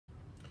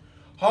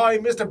Hi,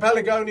 Mr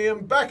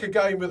Pelargonium, back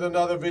again with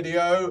another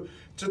video.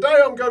 Today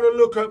I'm going to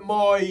look at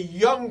my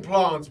young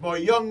plants, my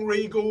young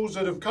Regals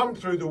that have come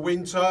through the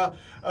winter,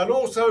 and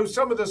also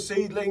some of the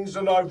seedlings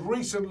that I've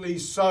recently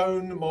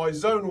sown, my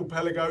zonal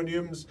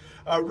pelargoniums,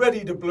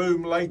 ready to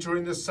bloom later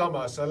in the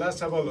summer. So let's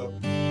have a look.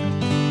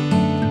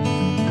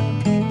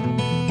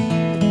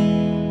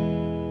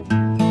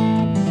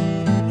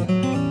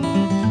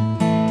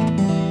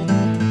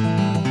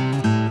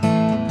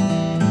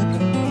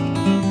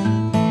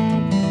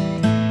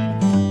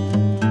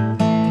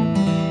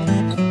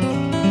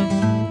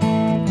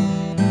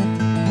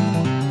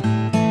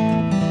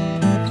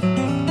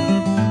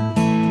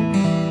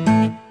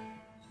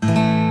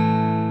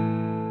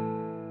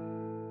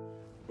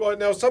 Right,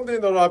 now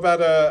something that I've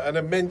had an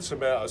immense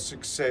amount of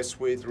success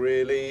with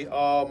really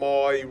are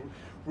my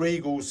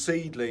Regal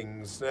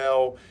seedlings.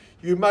 Now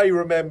you may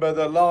remember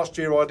that last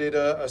year I did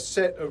a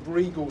set of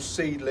Regal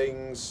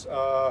seedlings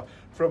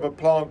from a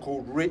plant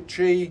called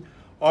Richie.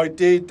 I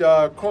did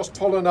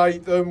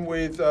cross-pollinate them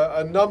with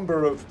a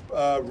number of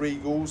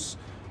Regals,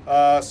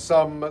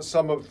 some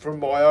from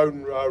my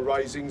own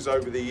raisings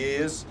over the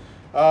years.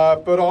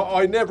 But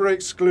I never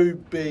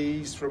exclude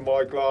bees from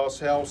my glass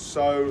house,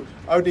 so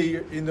only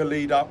in the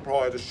lead up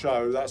prior to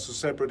show. That's a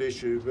separate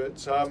issue.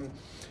 But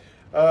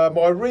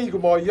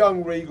my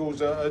young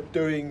Regals are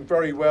doing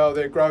very well.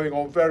 They're growing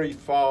on very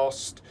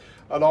fast,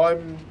 and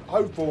I'm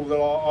hopeful that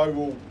I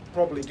will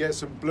probably get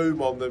some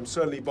bloom on them,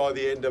 certainly by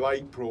the end of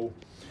April.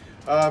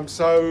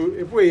 So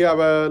if we have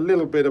a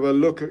little bit of a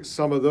look at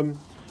some of them.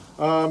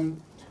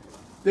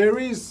 There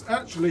is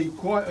actually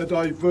quite a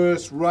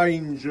diverse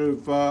range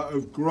of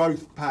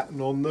growth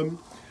pattern on them.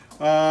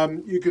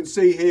 You can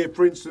see here,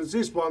 for instance,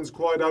 this one's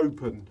quite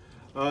open.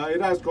 It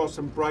has got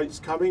some breaks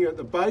coming at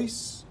the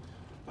base.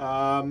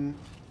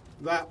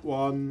 That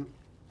one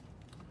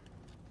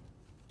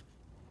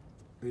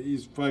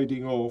is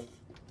fading off.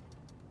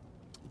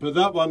 But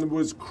that one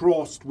was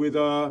crossed with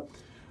a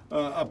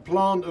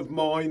plant of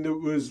mine that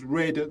was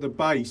red at the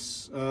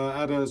base,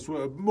 had a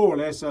sort of more or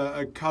less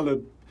a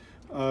coloured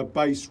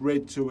base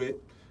red to it.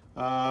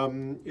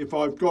 If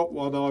I've got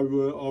one, I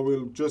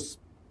will just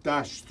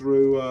dash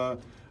through a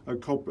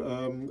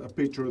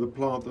picture of the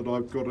plant that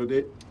I've got at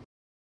it.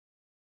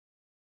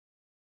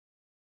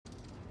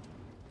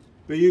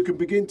 But you can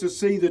begin to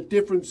see the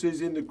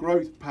differences in the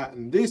growth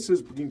pattern. This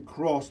has been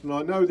crossed, and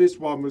I know this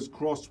one was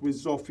crossed with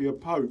Zophia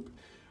Pope,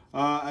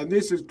 and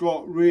this has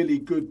got really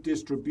good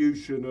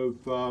distribution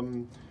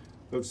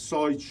of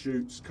side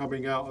shoots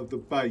coming out of the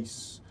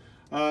base.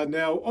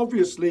 Now,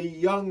 obviously,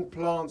 young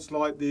plants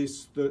like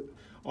this that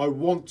I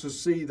want to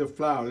see the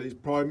flower, it's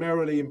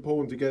primarily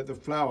important to get the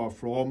flower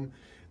from.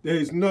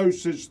 There's no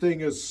such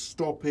thing as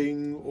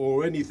stopping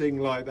or anything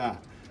like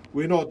that.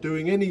 We're not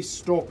doing any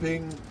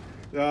stopping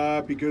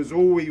because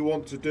all we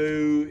want to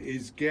do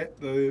is get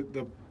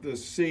the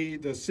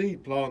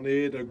seed plant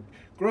here to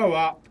grow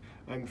up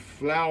and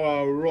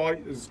flower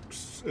right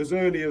as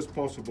early as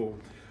possible.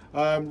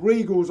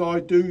 Regals I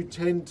do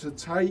tend to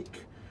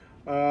take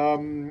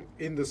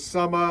in the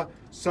summer,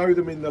 sow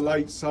them in the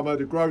late summer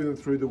to grow them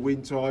through the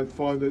winter. I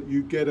find that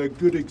you get a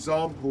good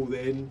example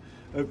then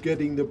of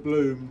getting the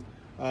bloom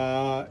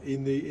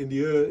in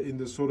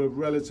the sort of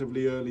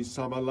relatively early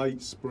summer,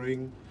 late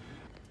spring.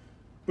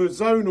 But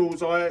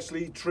zonals I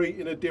actually treat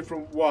in a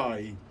different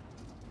way.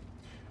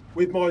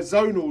 With my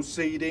zonal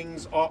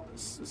seedlings,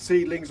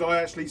 I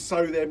actually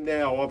sow them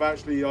now.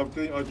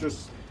 I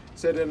just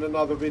said in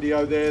another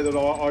video there that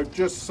I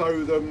just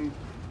sow them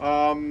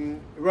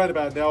right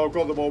about now. I've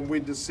got them on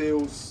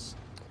windowsills,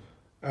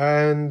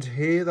 and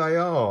here they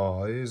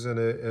are. Here's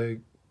a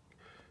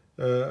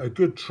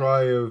good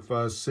tray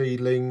of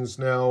seedlings.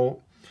 Now,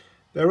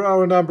 there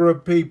are a number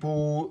of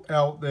people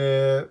out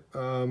there,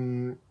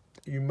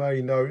 you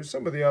may know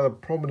some of the other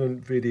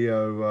prominent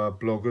video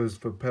bloggers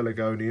for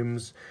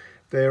pelargoniums.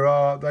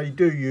 They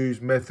do use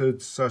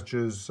methods such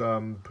as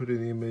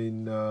putting them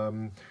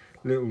in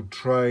little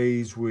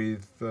trays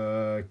with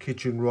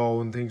kitchen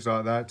roll and things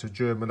like that to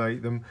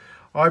germinate them.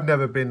 I've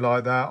never been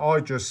like that. I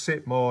just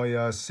sit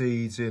my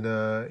seeds in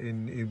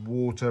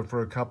water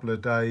for a couple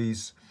of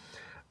days.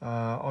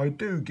 I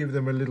do give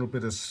them a little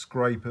bit of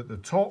scrape at the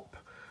top,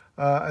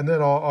 and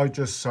then I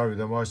just sow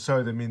them. I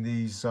sow them in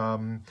these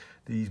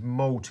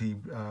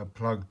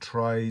multi-plug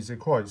trays. They're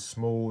quite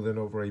small, they're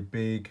not very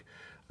big.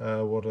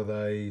 What are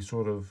they,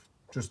 sort of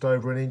just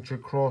over 1 inch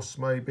across,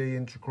 maybe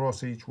inch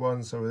across each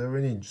one, so they're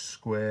 1 inch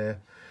square.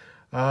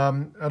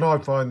 And I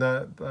find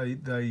that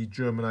they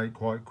germinate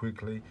quite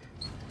quickly.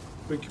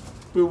 But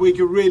we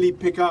can really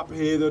pick up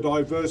here the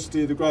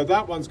diversity of the growth.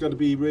 That one's going to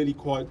be really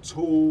quite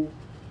tall.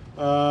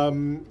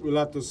 We'll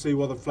have to see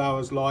what the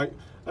flower's like.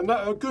 And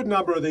a good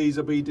number of these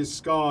will be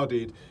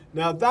discarded.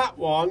 Now that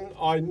one,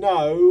 I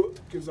know,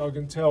 because I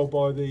can tell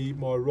by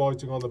my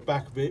writing on the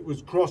back of it,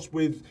 was crossed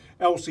with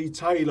Elsie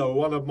Taylor,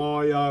 one of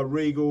my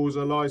Regals,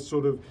 a nice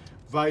sort of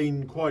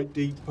vein, quite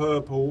deep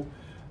purple.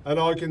 And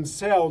I can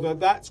tell that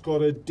that's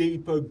got a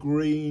deeper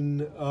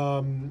green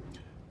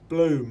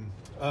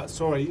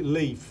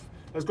leaf.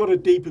 has got a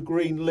deeper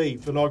green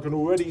leaf, and I can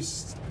already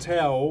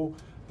tell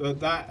that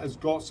that has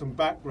got some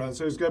background.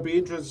 So it's going to be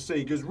interesting to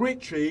see, because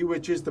Richie,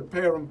 which is the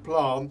parent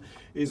plant,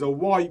 is a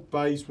white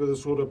base with a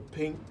sort of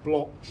pink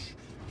blotch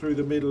through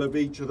the middle of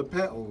each of the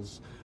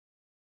petals.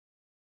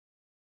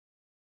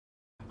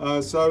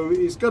 So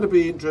it's going to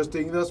be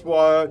interesting. That's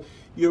why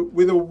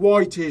with a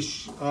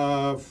whitish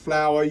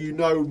flower, you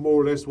know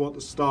more or less what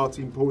the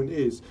starting point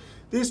is.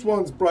 This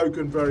one's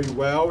broken very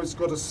well. It's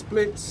got a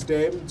split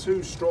stem,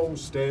 2 strong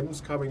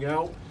stems coming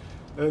out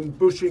and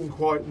bushing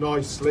quite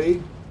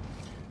nicely.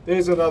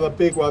 There's another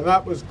big one.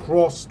 That was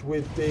crossed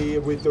with the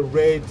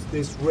red,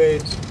 this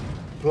red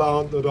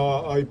plant that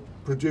I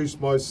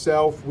produced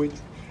myself, which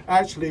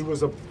actually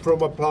was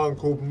from a plant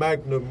called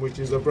Magnum, which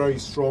is a very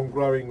strong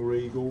growing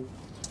Regal.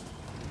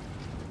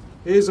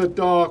 Here's a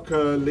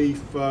darker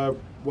leaf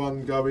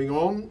one going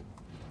on.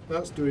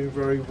 That's doing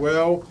very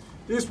well.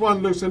 This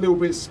one looks a little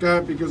bit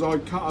scant because I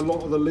cut a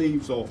lot of the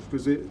leaves off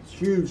because it's a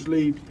huge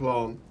leaf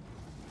plant.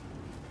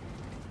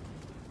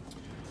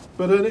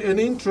 But an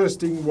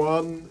interesting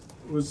one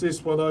was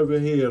this one over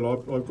here.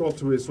 I've got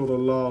to it sort of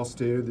last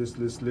here,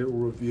 this little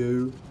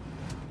review.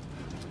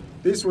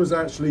 This was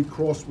actually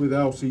crossed with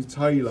Elsie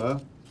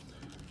Taylor,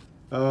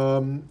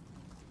 but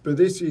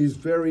this is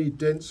very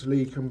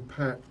densely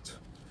compact,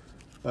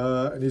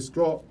 and it's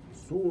got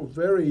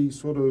very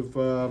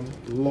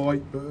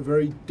light but a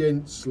very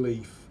dense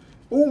leaf.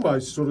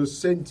 Almost sort of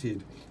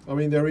scented. I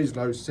mean, there is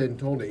no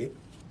scent on it.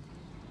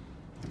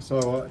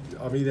 So,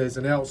 I mean, there's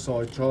an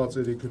outside chance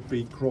that it could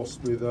be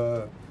crossed with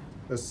a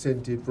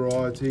scented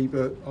variety,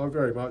 but I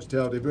very much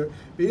doubt it. But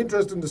it'd be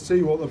interesting to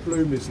see what the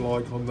bloom is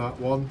like on that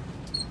one.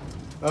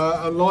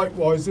 And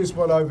likewise, this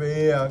one over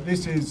here,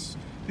 this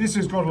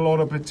has got a lot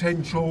of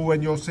potential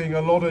when you're seeing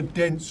a lot of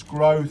dense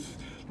growth,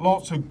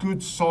 lots of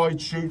good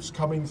side shoots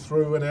coming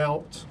through and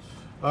out.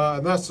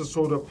 And that's the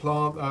sort of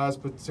plant that has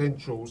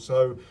potential.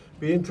 So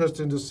be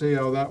interesting to see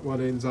how that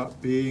one ends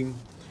up being.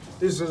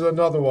 This is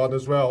another one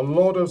as well, a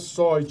lot of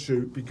side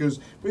shoot, because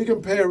we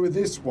compare it with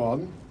this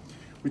one,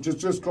 which has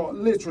just got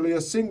literally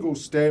a single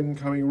stem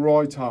coming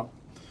right up.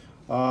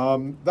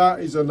 That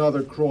is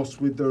another cross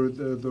with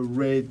the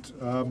red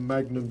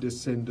Magnum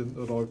descendant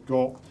that I've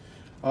got.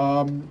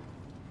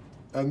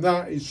 And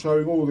that is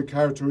showing all the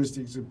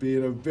characteristics of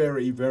being a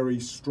very, very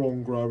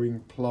strong growing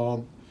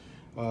plant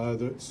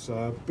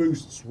that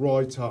boosts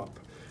right up.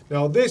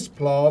 Now this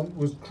plant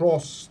was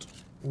crossed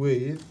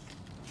with,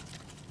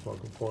 if I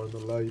can find the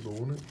label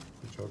on it,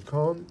 which I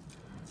can't.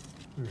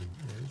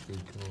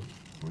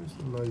 Where's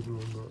the label on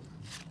that?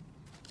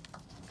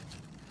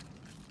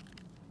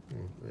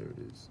 There it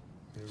is.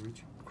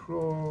 Richie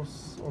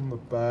Cross on the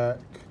back.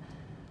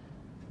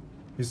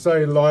 You're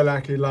saying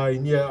Lilac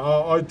Elaine. Yeah,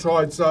 I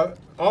tried, so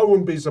I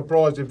wouldn't be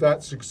surprised if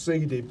that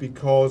succeeded,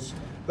 because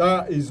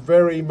that is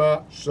very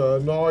much a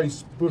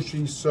nice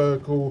bushy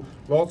circle,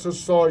 lots of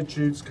side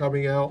shoots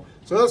coming out.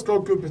 So that's got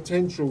good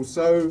potential.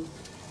 So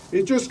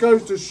it just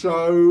goes to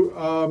show,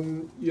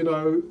 you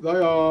know,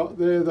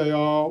 there they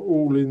are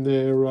all in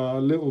their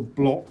little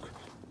block.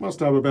 Must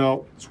have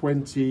about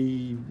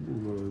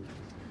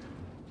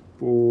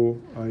 24,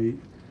 8,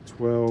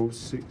 12,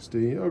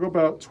 16. I've got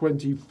about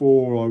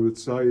 24, I would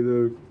say,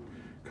 that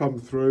come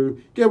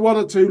through. Get 1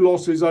 or 2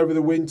 losses over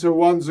the winter,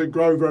 ones that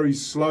grow very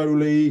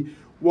slowly,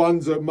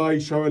 ones that may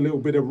show a little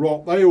bit of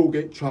rot. They all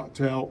get chucked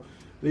out.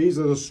 These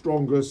are the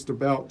strongest,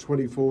 about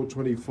 24,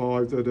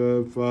 25 that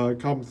have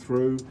come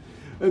through.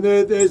 And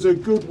there's a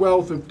good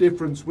wealth of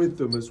difference with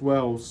them as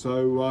well.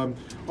 So I'm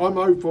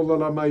hopeful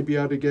that I may be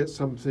able to get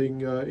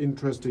something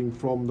interesting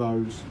from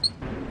those.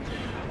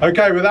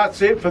 Okay, well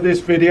that's it for this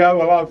video.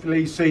 I'll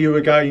hopefully see you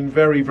again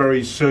very,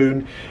 very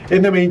soon.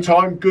 In the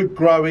meantime, good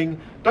growing.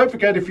 Don't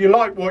forget, if you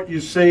like what you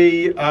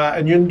see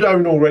and you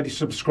don't already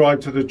subscribe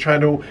to the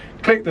channel,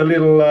 click the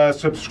little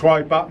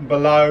subscribe button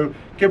below.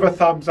 Give a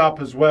thumbs up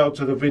as well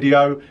to the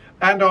video.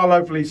 And I'll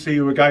hopefully see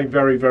you again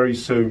very, very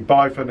soon.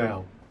 Bye for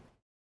now.